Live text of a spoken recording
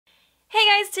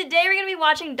Hey guys, today we're going to be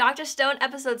watching Dr. Stone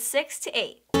episodes 6 to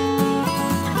 8.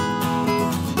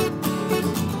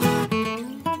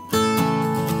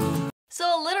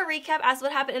 So a little recap as to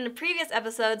what happened in the previous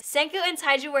episodes. Senku and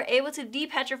Taiju were able to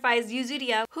depetrify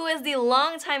Yuzuria, who is the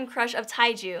longtime crush of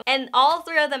Taiju, and all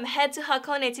three of them head to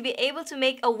Hakone to be able to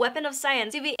make a weapon of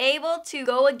science to be able to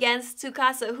go against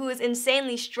Tsukasa, who is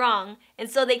insanely strong,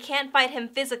 and so they can't fight him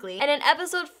physically. And in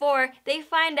episode 4, they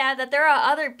find out that there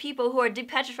are other people who are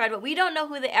depetrified, but we don't know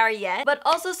who they are yet. But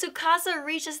also Tsukasa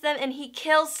reaches them and he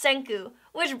kills Senku,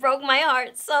 which broke my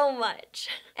heart so much.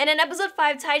 And in episode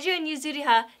 5, Taiju and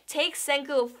Yuzuria take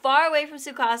Senku far away from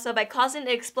Tsukasa by causing an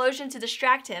explosion to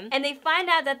distract him, and they find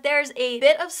out that there's a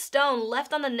bit of stone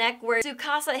left on the neck where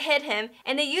Tsukasa hit him,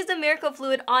 and they use the miracle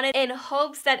fluid on it in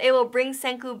hopes that it will bring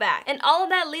Senku back. And all of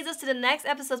that leads us to the next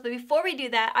episodes, but before we do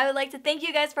that, I would like to thank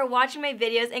you guys for watching my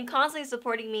videos and constantly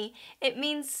supporting me. It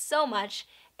means so much.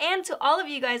 And to all of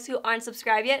you guys who aren't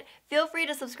subscribed yet, feel free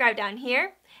to subscribe down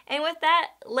here. And with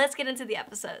that, let's get into the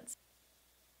episodes.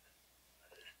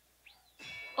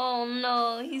 Oh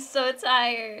no, he's so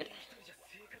tired.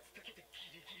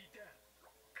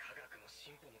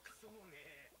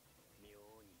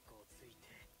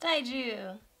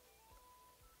 Taiju.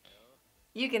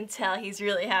 You can tell he's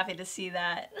really happy to see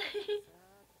that.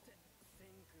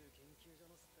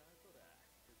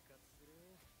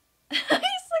 He's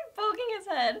like poking his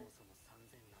head.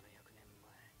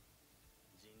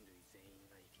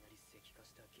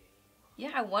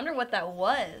 Yeah, I wonder what that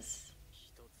was.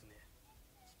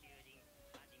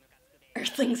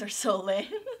 Earthlings are so lame.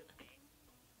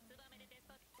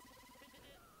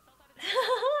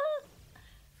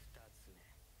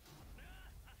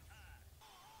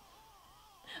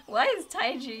 Why is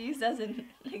Taiju used as an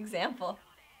example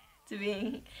to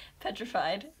being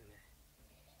petrified?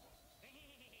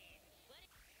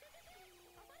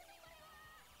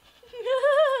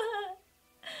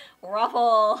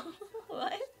 Ruffle.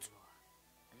 What?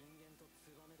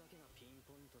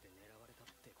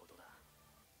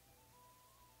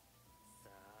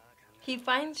 He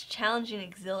finds challenging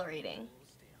exhilarating,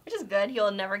 which is good. He'll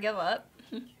never give up.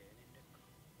 Is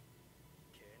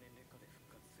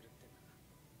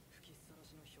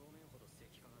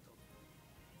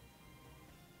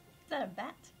that a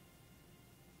bat?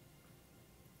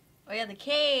 Oh yeah, the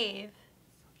cave.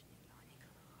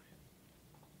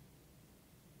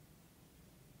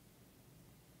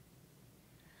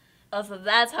 Oh, so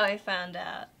that's how I found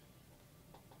out.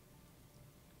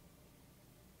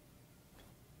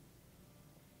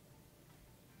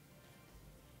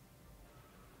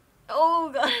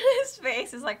 Oh god, his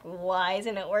face is like, why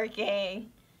isn't it working?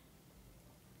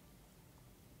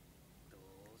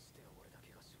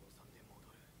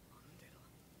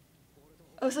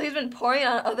 Oh, so he's been pouring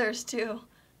on others too.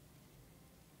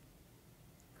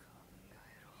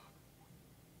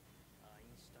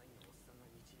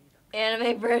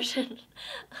 Anime version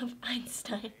of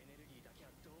Einstein.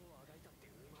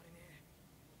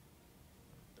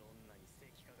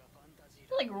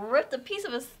 He like ripped a piece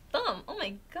of his thumb. Oh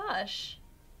my gosh.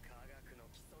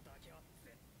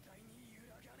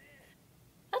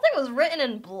 That thing was written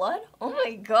in blood? Oh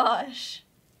my gosh.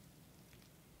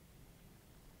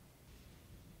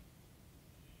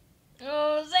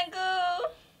 Oh, Senku!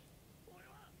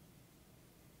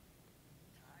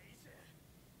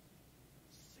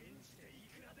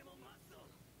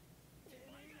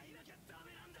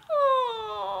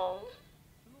 Oh,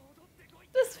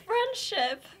 this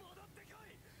friendship.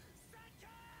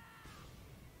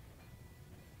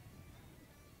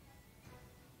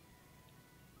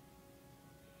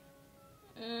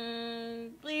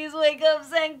 Please wake up,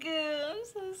 Senku. I'm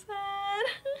so sad.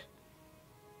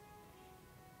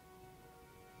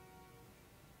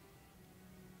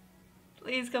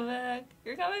 Please come back.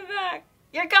 You're coming back.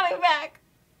 You're coming back.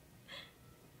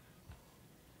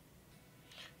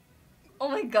 Oh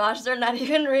my gosh, they're not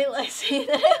even realizing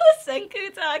that it was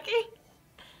Senku talking.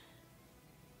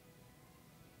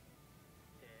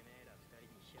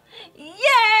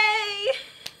 Yay!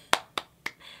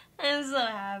 I'm so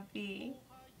happy.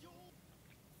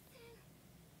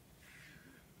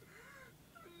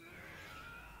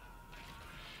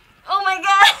 Oh my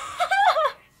god!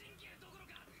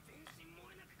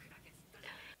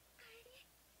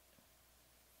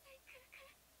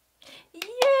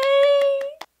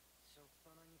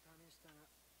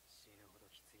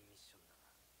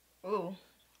 Ooh,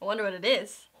 I wonder what it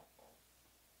is.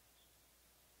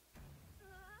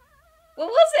 What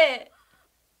was it?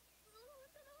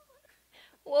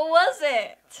 What was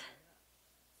it?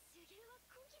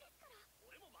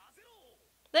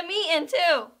 Let me in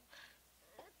too.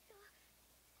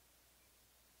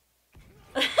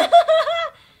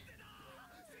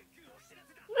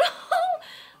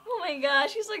 my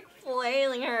gosh, he's like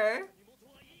flailing her.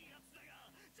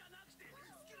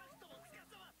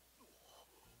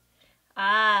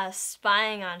 Ah,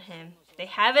 spying on him. They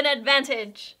have an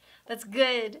advantage. That's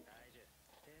good.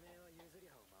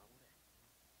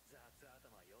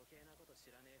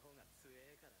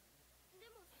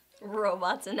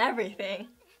 Robots and everything.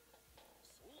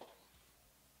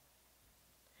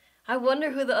 I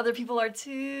wonder who the other people are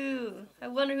too. I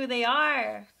wonder who they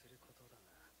are.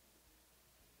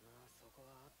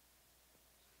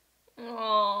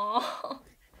 Aww.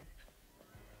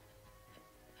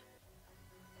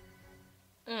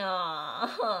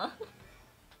 Aww.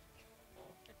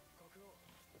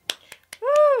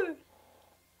 Woo!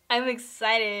 I'm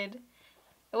excited.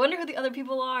 I wonder who the other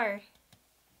people are.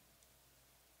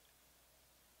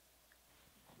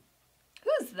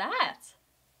 Who's that?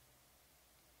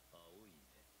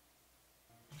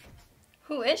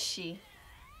 Who is she?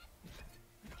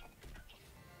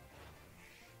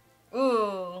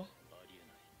 Ooh.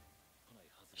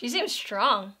 She seems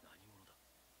strong.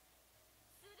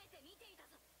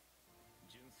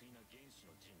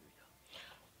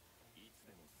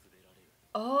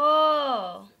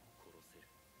 Oh.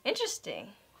 Interesting.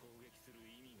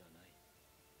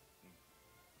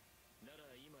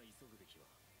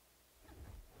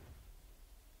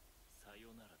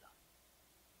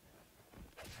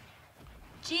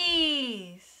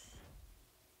 Jeez.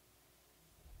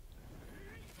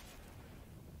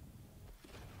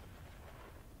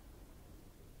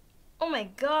 Oh my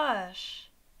gosh.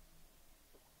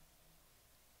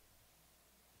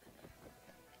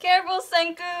 Careful,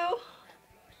 Senku.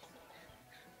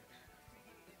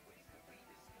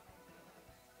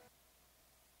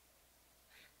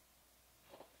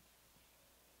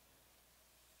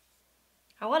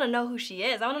 I want to know who she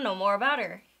is. I want to know more about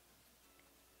her.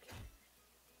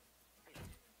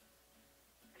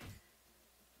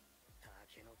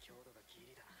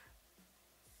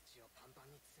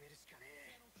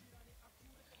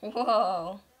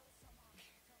 Whoa.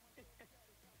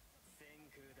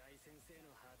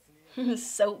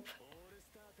 Soap.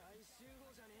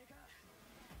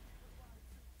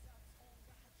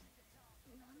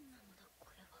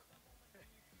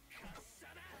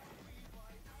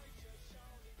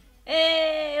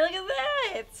 Hey, look at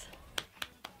that!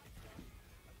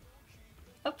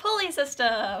 A pulley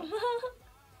system!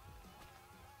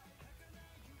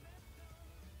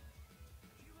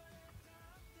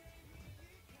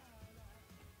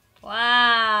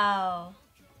 Wow!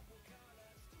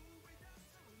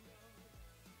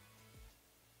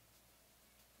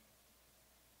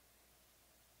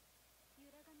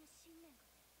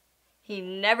 He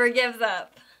never gives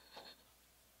up.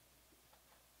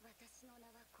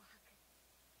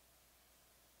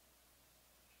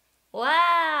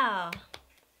 Wow!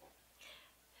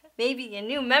 Maybe a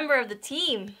new member of the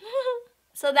team.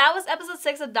 So that was episode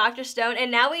 6 of Dr. Stone,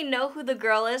 and now we know who the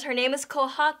girl is. Her name is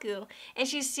Kohaku, and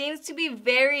she seems to be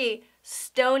very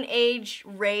Stone Age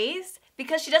raised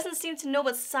because she doesn't seem to know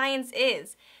what science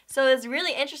is. So it's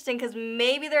really interesting because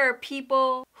maybe there are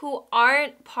people who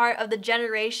aren't part of the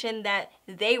generation that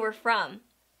they were from,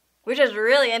 which is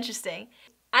really interesting.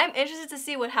 I'm interested to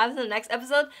see what happens in the next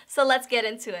episode, so let's get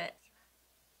into it.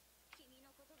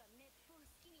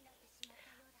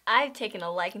 I've taken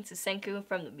a liking to Senku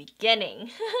from the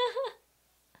beginning.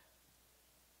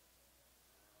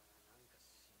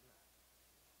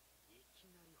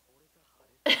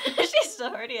 She's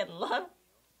already in love.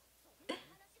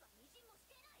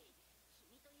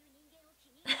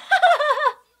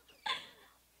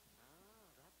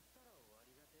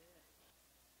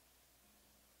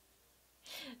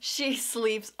 She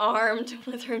sleeps armed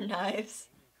with her knives.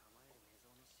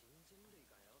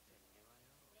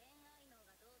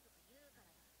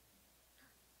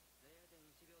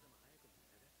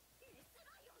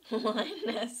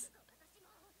 Lioness.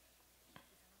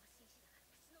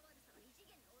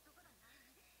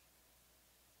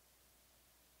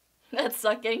 That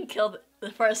sucked getting killed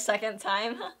for a second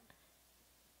time.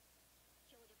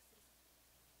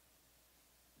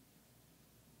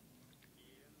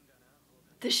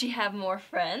 Does she have more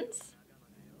friends?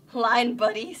 Line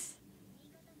buddies?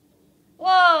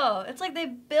 Whoa! It's like they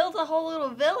built a whole little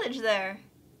village there.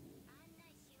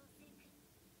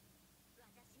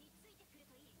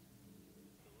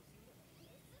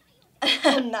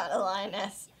 I'm not a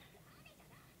lioness.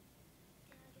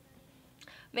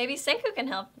 Maybe Senku can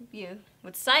help you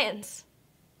with science.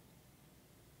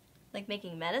 Like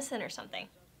making medicine or something.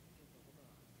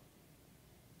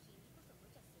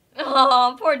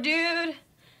 Oh, poor dude.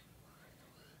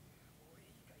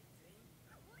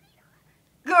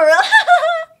 Gorilla.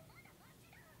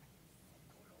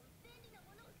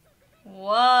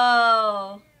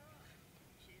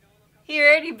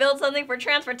 build something for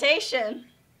transportation.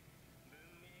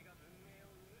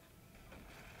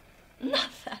 Not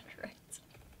that right.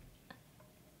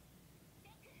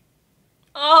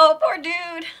 Oh, poor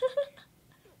dude.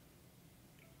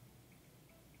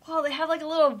 Wow, they have like a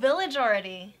little village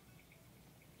already.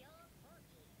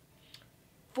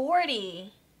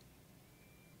 40.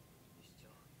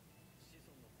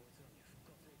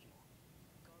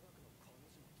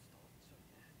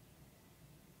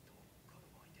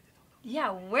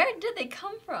 Yeah, where did they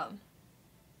come from?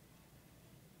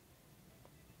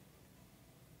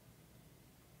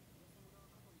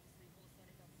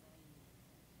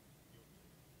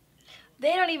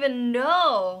 They don't even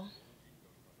know.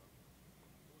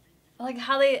 Like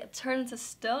how they turn into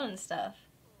stone and stuff.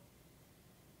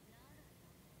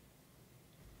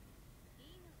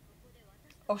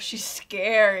 Oh, she's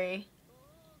scary.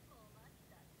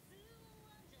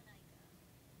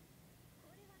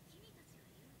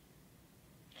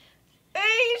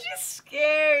 Hey, she's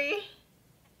scary.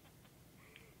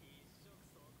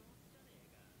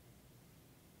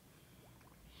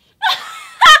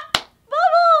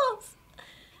 Bubbles!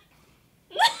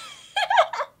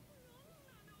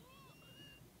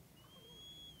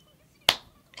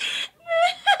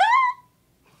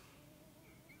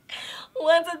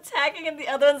 One's attacking and the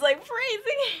other one's like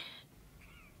freezing.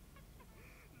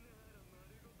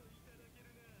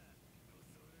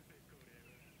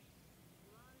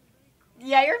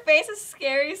 Yeah, your face is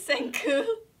scary, Senku.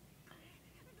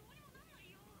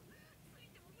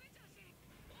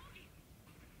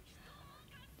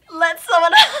 Let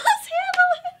someone else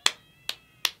handle it.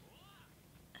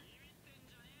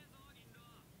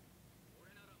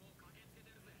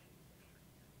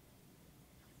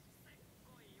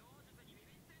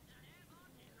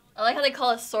 I like how they call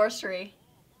it sorcery.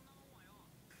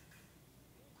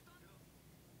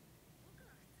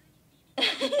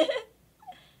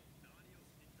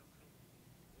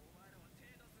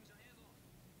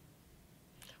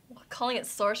 Calling it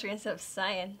sorcery instead of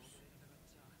science.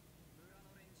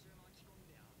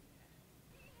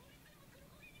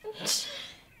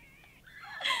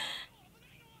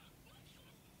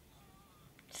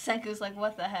 Senku's like,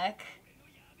 what the heck?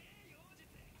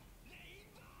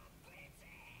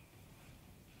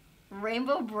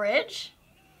 Rainbow Bridge?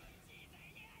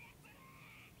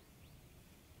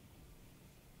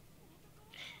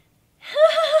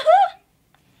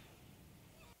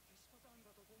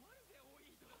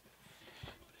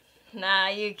 Nah,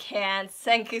 you can't.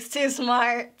 Senku's too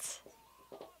smart.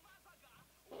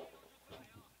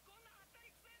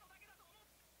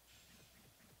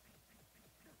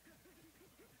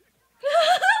 What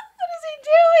is he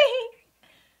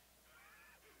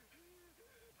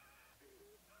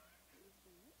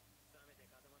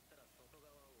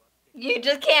doing? You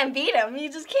just can't beat him. You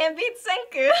just can't beat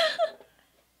Senku.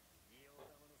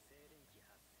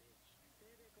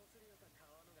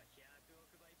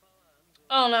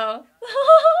 Oh no.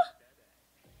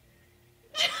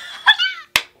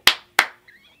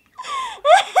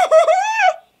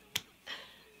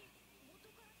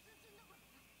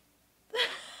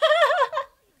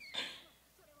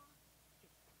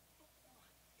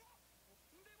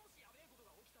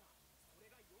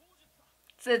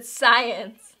 It's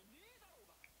science.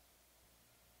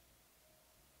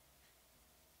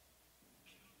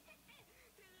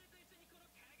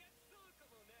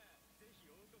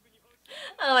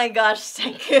 Oh my gosh,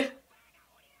 Senku.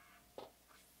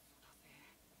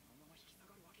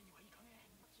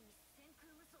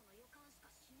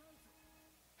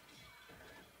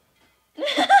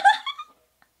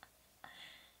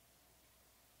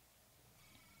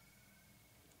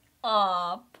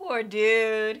 Aw, poor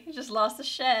dude. He just lost the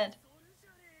shed.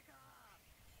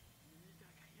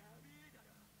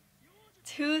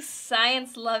 Too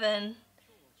science-loving.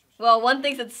 Well, one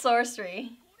thinks it's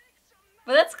sorcery.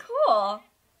 But that's cool.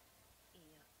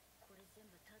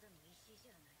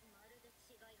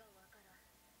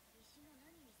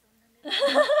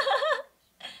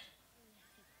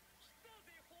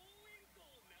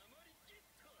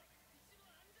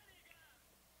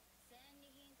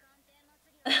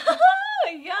 Oh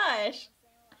my gosh.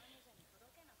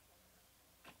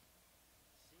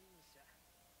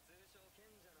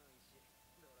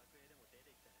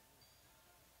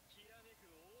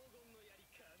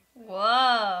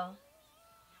 Whoa.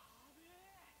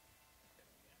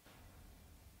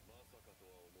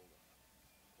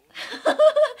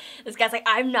 This guy's like,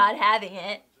 I'm not having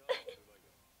it.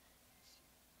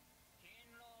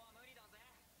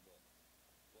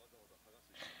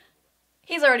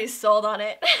 He's already sold on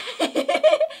it.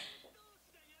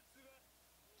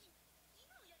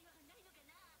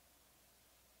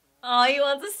 Oh, he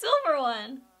wants a silver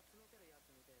one.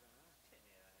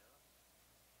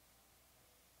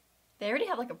 They already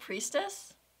have like a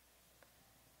priestess?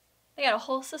 They got a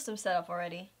whole system set up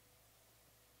already.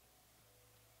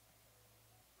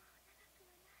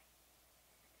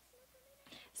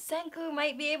 Senku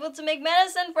might be able to make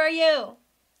medicine for you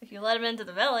if you let him into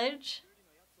the village.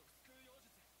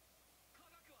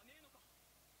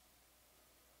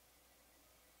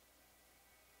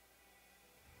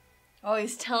 Oh,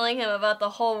 he's telling him about the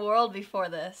whole world before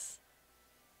this.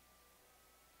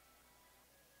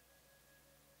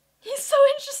 He's so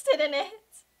interested in it.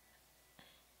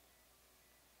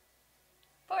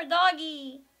 Poor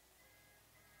doggy.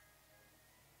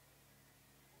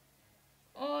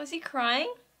 Oh, is he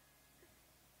crying?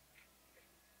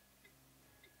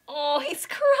 Oh, he's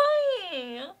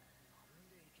crying.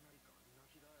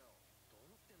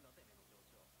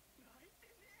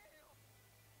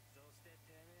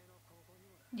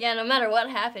 Yeah, no matter what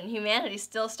happened, humanity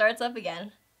still starts up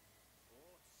again.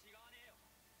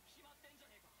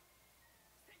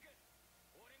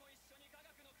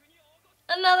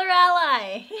 Another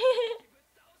ally!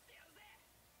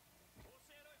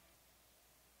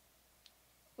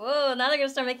 Whoa, now they're gonna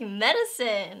start making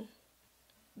medicine.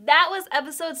 That was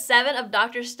episode 7 of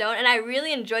Dr. Stone, and I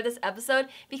really enjoyed this episode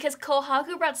because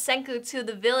Kohaku brought Senku to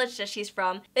the village that she's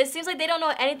from. It seems like they don't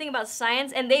know anything about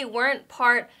science, and they weren't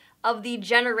part of the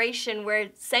generation where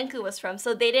Senku was from,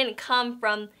 so they didn't come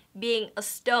from being a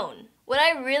stone. What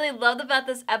I really loved about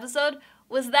this episode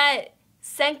was that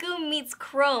Senku meets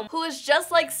Chrome, who is just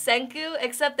like Senku,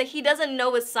 except that he doesn't know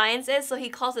what science is, so he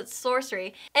calls it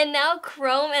sorcery. And now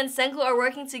Chrome and Senku are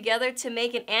working together to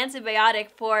make an antibiotic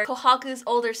for Kohaku's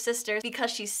older sister because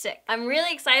she's sick. I'm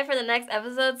really excited for the next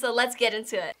episode, so let's get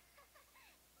into it.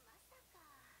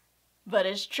 But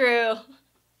it's true.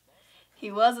 He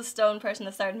was a stone person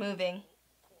that started moving.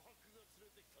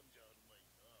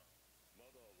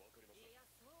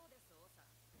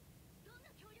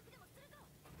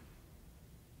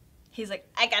 He's like,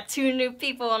 I got 2 new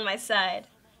people on my side.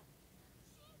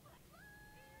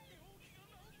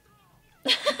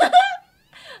 Hooray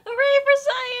for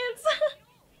science!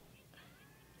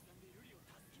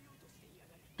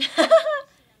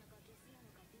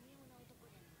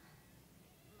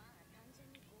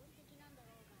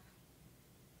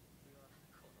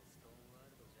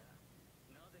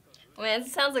 Man, it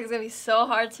sounds like it's gonna be so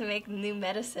hard to make new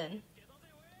medicine.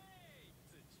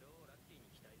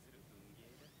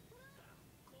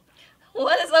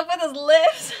 What is up with his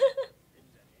lips?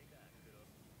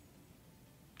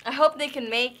 I hope they can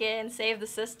make it and save the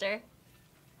sister.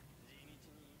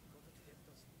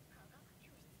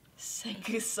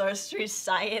 Senku sorcery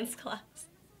science class.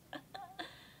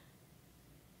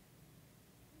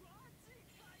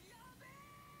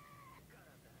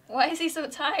 Why is he so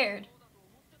tired?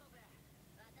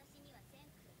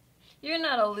 You're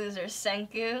not a loser,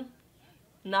 Senku.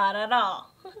 Not at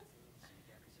all.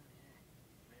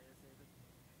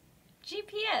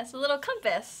 GPS, a little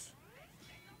compass.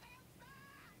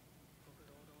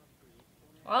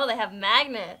 Oh, they have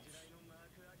magnets.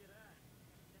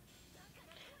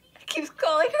 Keeps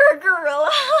calling her a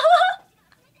gorilla.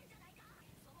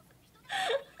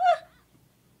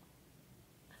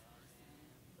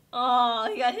 Oh,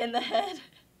 he got hit in the head.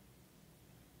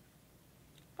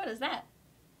 What is that?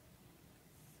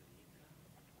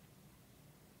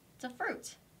 It's a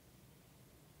fruit.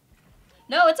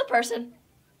 No, it's a person.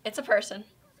 It's a person.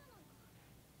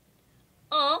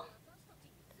 Aw.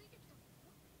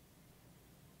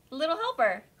 Little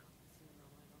helper.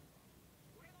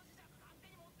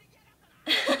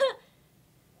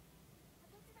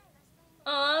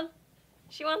 Aw,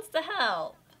 she wants to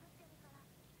help.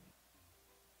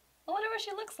 I wonder what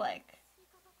she looks like.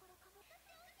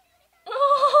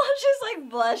 Oh, she's like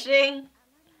blushing.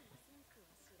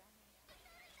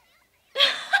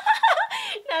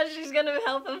 Now she's gonna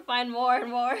help him find more and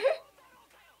more.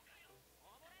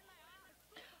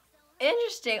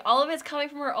 Interesting, all of it's coming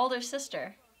from her older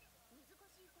sister.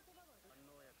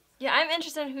 Yeah, I'm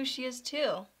interested in who she is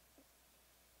too.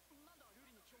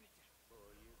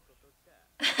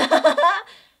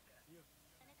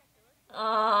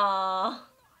 Aww.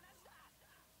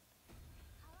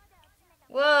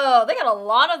 Whoa, they got a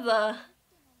lot of the...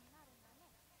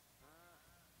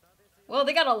 Whoa,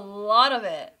 they got a lot of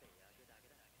it.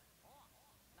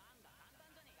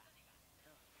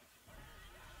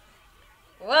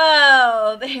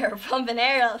 Whoa, they are pumping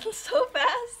air so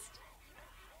fast.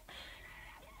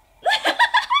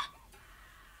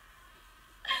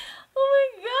 Oh my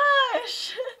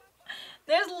gosh.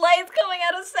 There's lights coming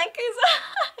out of Senku's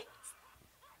eyes.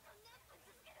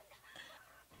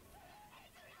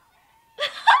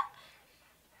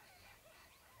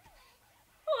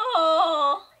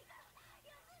 Oh.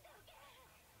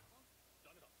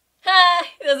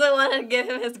 doesn't want to give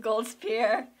him his gold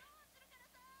spear.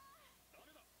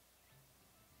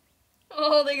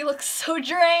 Oh, they look so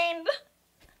drained.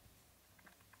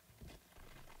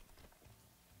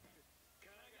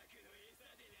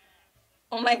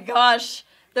 Oh my gosh,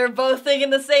 they're both thinking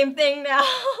the same thing now.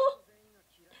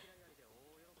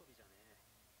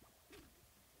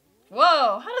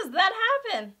 Whoa, how does that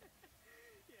happen?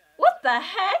 What the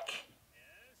heck?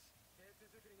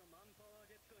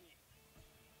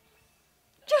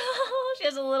 She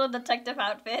has a little detective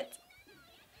outfit.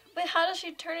 Wait, how does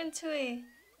she turn into a...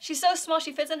 She's so small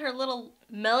she fits in her little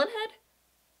melon head?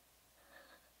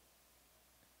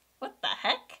 What the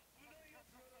heck?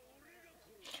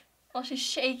 Oh, she's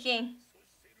shaking.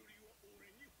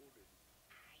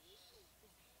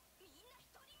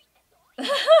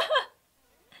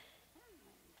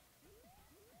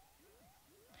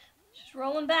 She's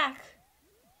rolling back.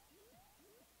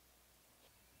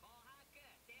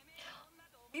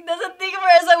 He doesn't think of her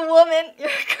as a woman. You're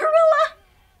a gorilla.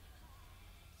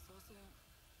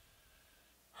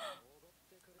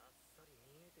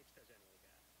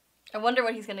 I wonder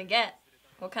what he's gonna get.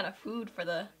 What kind of food for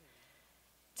the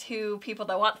two people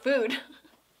that want food.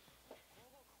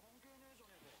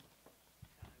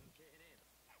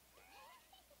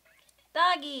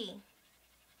 Doggy.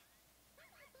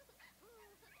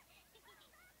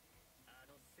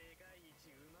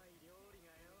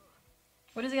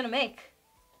 What is he gonna make?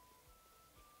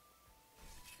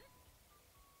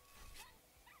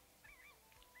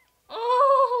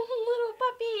 Oh, little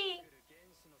puppy.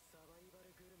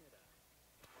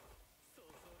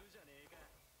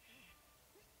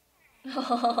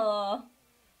 Oh,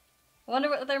 I wonder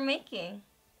what they're making.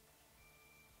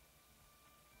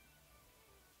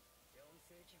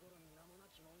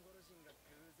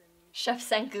 Chef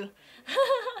Senku.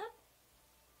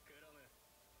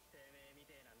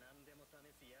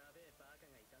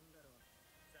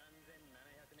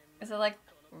 Is it like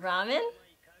ramen?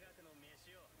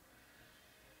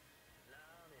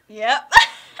 Yep.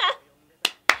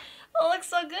 Oh, it looks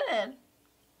so good.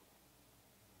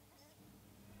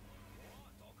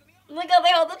 Look how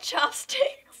they hold the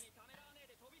chopsticks.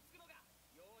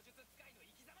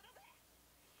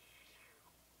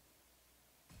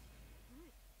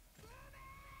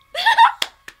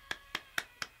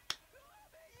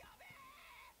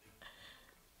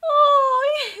 Oh,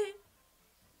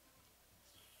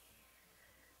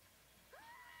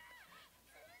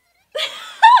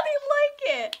 they like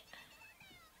it.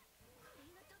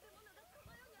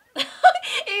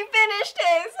 He finished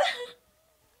his.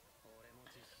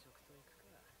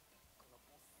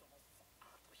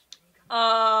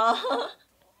 Aww.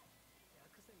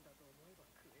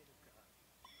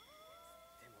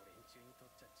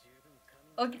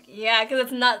 Okay, yeah, because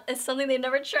it's something they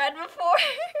never tried before.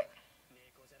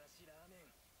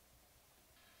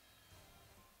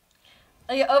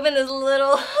 Oh, you open this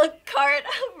little cart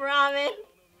of ramen.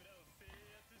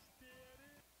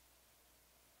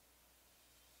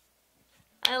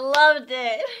 I loved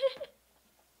it.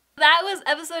 That was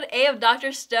episode 8 of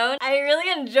Dr. Stone. I really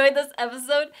enjoyed this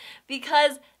episode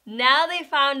because now they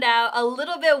found out a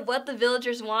little bit what the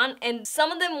villagers want, and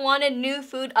some of them wanted new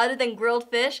food other than grilled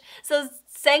fish. So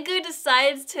Senku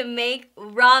decides to make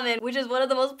ramen, which is one of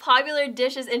the most popular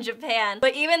dishes in Japan.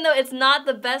 But even though it's not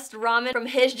the best ramen from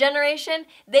his generation,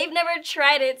 they've never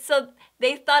tried it, so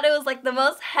they thought it was like the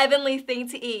most heavenly thing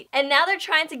to eat. And now they're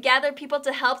trying to gather people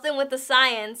to help them with the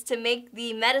science to make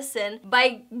the medicine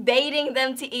by baiting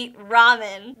them to eat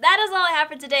ramen. That is all I have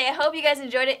for today. I hope you guys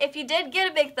enjoyed it. If you did, give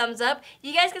it a big thumbs up.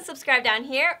 You guys can subscribe down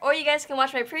here, or you guys can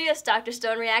watch my previous Dr.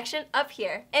 Stone reaction up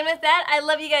here. And with that, I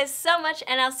love you guys so much,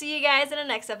 and I'll see you guys in the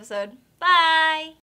next episode. Bye!